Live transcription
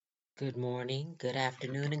Good morning, good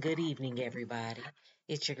afternoon, and good evening, everybody.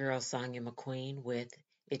 It's your girl, Sonia McQueen, with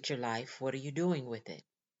It's Your Life. What are you doing with it?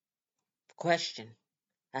 Question.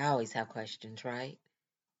 I always have questions, right?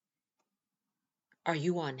 Are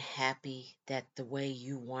you unhappy that the way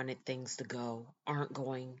you wanted things to go aren't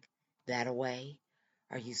going that way?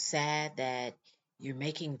 Are you sad that you're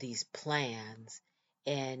making these plans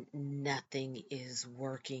and nothing is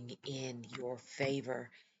working in your favor?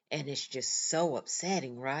 And it's just so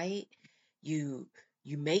upsetting, right? You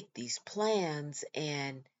you make these plans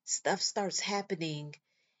and stuff starts happening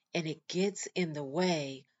and it gets in the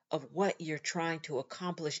way of what you're trying to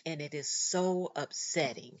accomplish, and it is so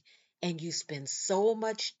upsetting. And you spend so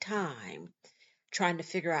much time trying to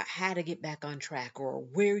figure out how to get back on track, or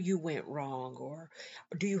where you went wrong, or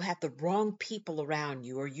do you have the wrong people around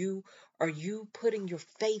you? Are you putting your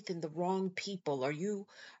faith in the wrong people? Are you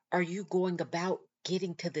going about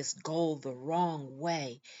getting to this goal the wrong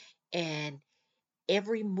way? And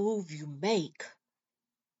every move you make,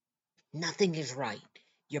 nothing is right.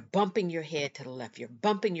 You're bumping your head to the left, you're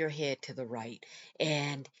bumping your head to the right,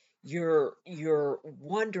 and you're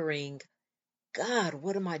wondering, God,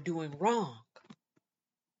 what am I doing wrong?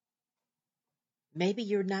 Maybe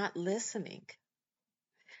you're not listening.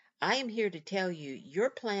 I am here to tell you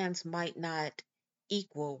your plans might not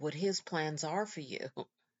equal what his plans are for you.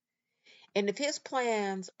 And if his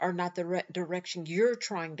plans are not the direction you're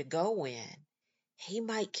trying to go in, he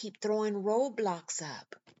might keep throwing roadblocks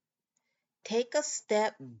up. Take a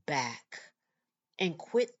step back and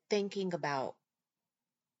quit thinking about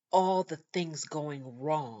all the things going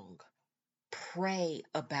wrong. Pray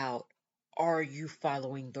about, are you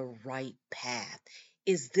following the right path?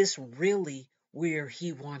 Is this really where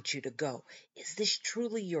he wants you to go? Is this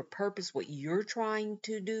truly your purpose, what you're trying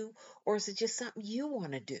to do? Or is it just something you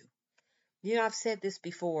want to do? I've said this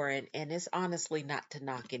before, and it's honestly not to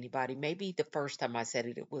knock anybody. Maybe the first time I said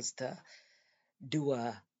it, it was to do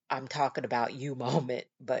a I'm talking about you moment,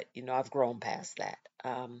 but I've grown past that.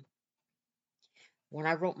 When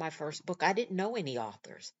I wrote my first book, I didn't know any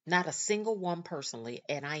authors, not a single one personally,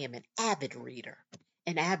 and I am an avid reader.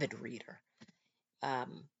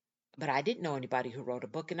 Um, but I didn't know anybody who wrote a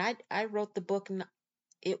book, and I wrote the book, and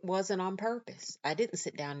it wasn't on purpose. I didn't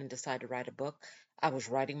sit down and decide to write a book. I was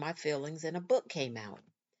writing my feelings, and a book came out,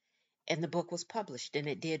 and the book was published, and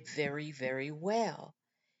it did very, very well.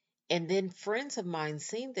 And then friends of mine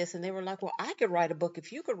seen this, and they were like, "Well, I could write a book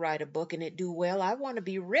if you could write a book and it do well. I want to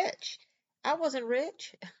be rich." I wasn't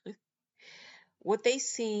rich. What they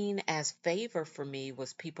seen as favor for me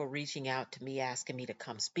was people reaching out to me, asking me to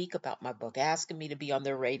come speak about my book, asking me to be on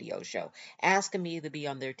their radio show, asking me to be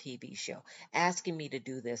on their TV show, asking me to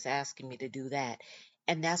do this, asking me to do that.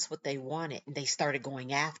 And that's what they wanted. And they started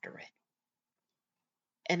going after it.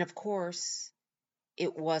 And of course,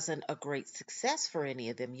 it wasn't a great success for any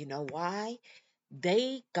of them. You know why?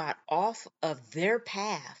 They got off of their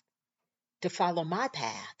path to follow my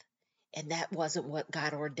path. And that wasn't what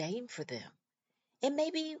God ordained for them. And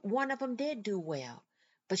maybe one of them did do well,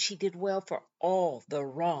 but she did well for all the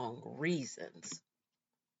wrong reasons.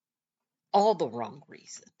 All the wrong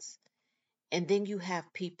reasons. And then you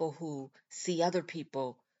have people who see other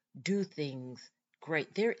people do things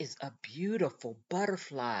great. There is a beautiful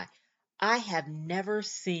butterfly. I have never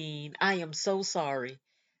seen, I am so sorry,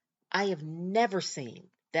 I have never seen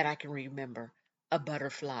that I can remember a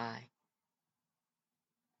butterfly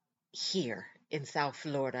here in South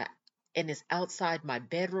Florida. And it's outside my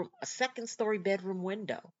bedroom, a second story bedroom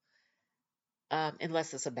window,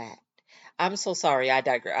 unless it's a bat. I'm so sorry. I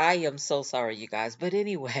digress. I am so sorry, you guys. But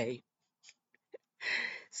anyway,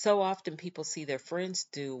 so often people see their friends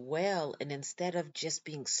do well, and instead of just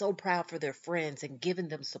being so proud for their friends and giving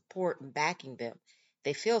them support and backing them,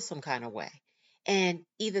 they feel some kind of way. And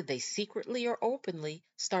either they secretly or openly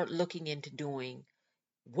start looking into doing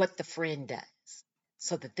what the friend does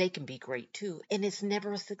so that they can be great too. And it's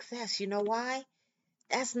never a success. You know why?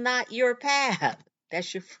 That's not your path.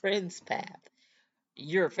 That's your friend's path.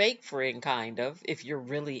 You're a fake friend, kind of, if you're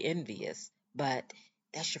really envious, but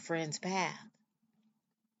that's your friend's path.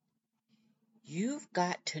 You've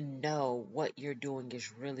got to know what you're doing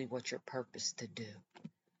is really what your purpose to do.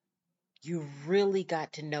 You really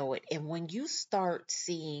got to know it. And when you start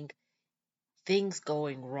seeing things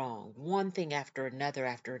going wrong, one thing after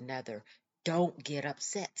another, don't get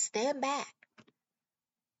upset. Stand back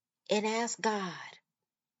and ask God,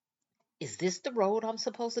 is this the road I'm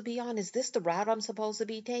supposed to be on? Is this the route I'm supposed to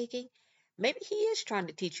be taking? Maybe He is trying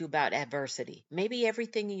to teach you about adversity. Maybe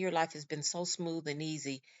everything in your life has been so smooth and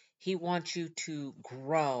easy. He wants you to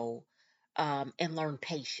grow and learn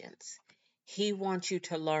patience. He wants you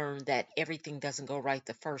to learn that everything doesn't go right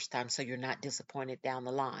the first time, so you're not disappointed down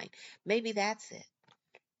the line. Maybe that's it.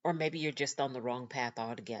 Or maybe you're just on the wrong path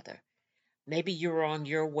altogether. Maybe you're on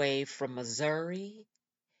your way from Missouri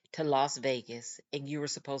to Las Vegas, and you were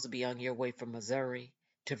supposed to be on your way from Missouri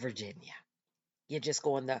to Virginia. You're just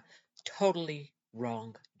going the totally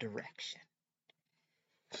wrong direction.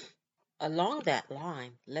 Along that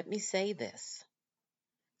line, let me say this.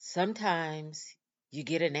 Sometimes you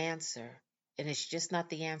get an answer, and it's just not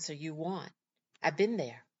the answer you want. I've been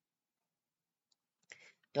there.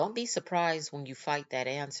 Don't be surprised when you fight that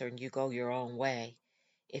answer and you go your own way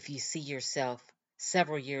if you see yourself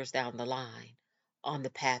several years down the line on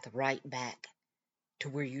the path right back to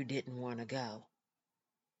where you didn't want to go.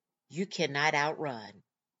 You cannot outrun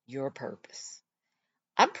your purpose.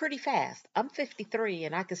 I'm pretty fast. I'm 53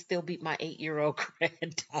 and I can still beat my 8-year-old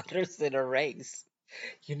granddaughters in a race.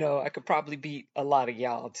 I could probably beat a lot of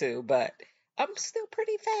y'all too, but I'm still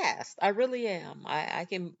pretty fast. I really am. I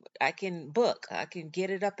can book. I can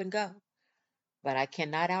get it up and go. But I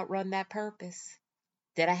cannot outrun that purpose.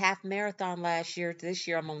 Did a half marathon last year. This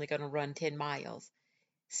year I'm only going to run 10 miles.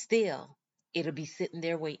 Still, it'll be sitting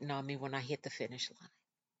there waiting on me when I hit the finish line.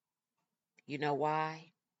 You know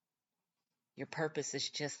why? Your purpose is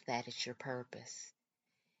just that, it's your purpose.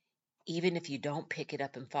 Even if you don't pick it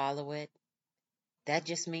up and follow it, that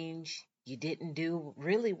just means you didn't do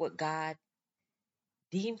really what God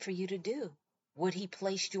deemed for you to do, what He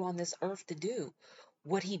placed you on this earth to do,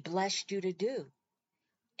 what He blessed you to do.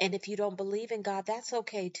 And if you don't believe in God, that's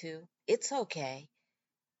okay too. It's okay.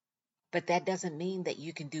 But that doesn't mean that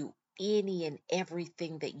you can do any and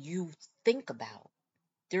everything that you think about.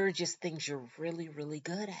 There are just things you're really, really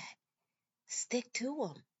good at. Stick to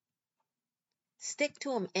them. Stick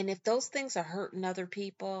to them. And if those things are hurting other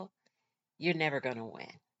people, you're never going to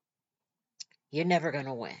win. You're never going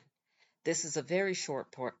to win. This is a very short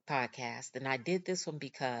podcast, and I did this one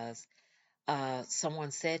because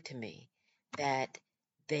someone said to me that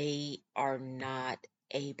they are not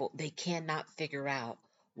they cannot figure out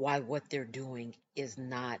why what they're doing is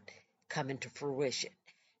not coming to fruition.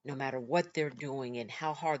 No matter what they're doing and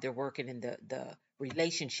how hard they're working in the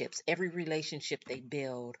relationships, every relationship they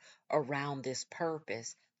build around this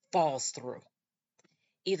purpose falls through.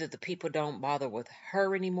 Either the people don't bother with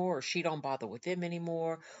her anymore, or she don't bother with them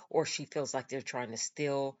anymore, or she feels like they're trying to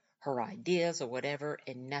steal her ideas or whatever,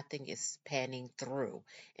 and nothing is panning through.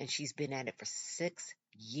 And she's been at it for 6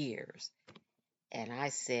 years. And I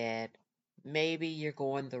said, maybe you're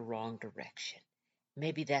going the wrong direction.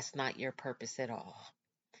 Maybe that's not your purpose at all.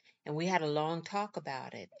 And we had a long talk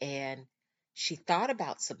about it. And she thought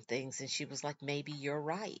about some things and she was like, maybe you're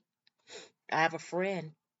right. I have a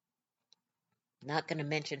friend, not going to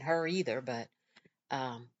mention her either, but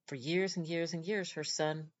for years and years and years, her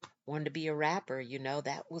son wanted to be a rapper.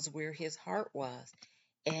 That was where his heart was.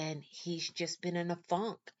 And he's just been in a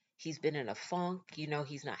funk. He's been in a funk.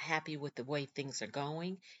 He's not happy with the way things are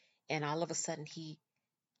going. And all of a sudden, he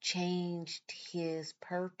changed his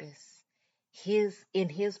purpose, in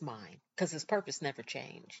his mind, because his purpose never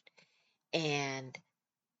changed. And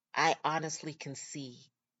I honestly can see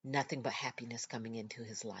nothing but happiness coming into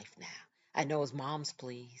his life now. I know his mom's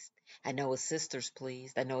pleased. I know his sister's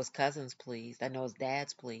pleased. I know his cousin's pleased. I know his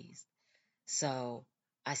dad's pleased. So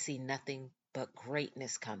I see nothing but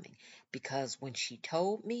greatness coming because when she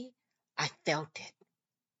told me, I felt it.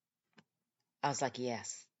 I was like,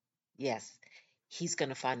 yes, yes, he's going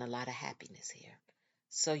to find a lot of happiness here.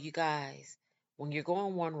 So, you guys, when you're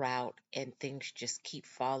going one route and things just keep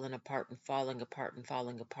falling apart and falling apart and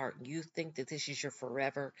falling apart, and you think that this is your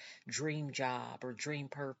forever dream job or dream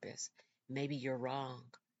purpose, maybe you're wrong.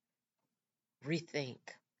 Rethink,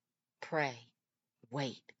 pray,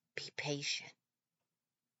 wait, be patient.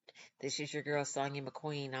 This is your girl, Sonia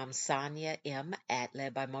McQueen. I'm Sonia M at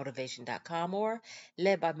ledbymotivation.com or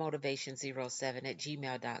ledbymotivation07 at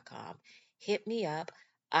gmail.com. Hit me up.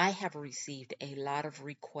 I have received a lot of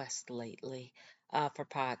requests lately for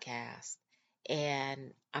podcasts,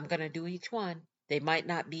 and I'm going to do each one. They might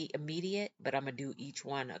not be immediate, but I'm going to do each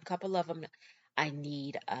one. A couple of them I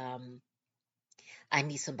need I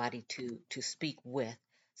need somebody to speak with.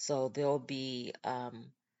 So there'll be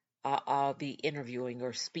I'll be interviewing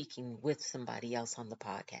or speaking with somebody else on the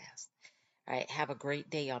podcast. All right, have a great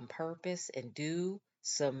day on purpose and do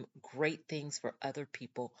some great things for other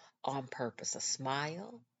people on purpose. A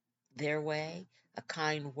smile their way, a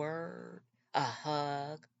kind word, a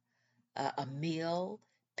hug, a meal,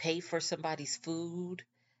 pay for somebody's food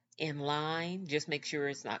in line. Just make sure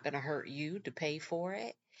it's not going to hurt you to pay for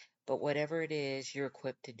it. But whatever it is, you're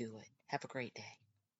equipped to do it. Have a great day.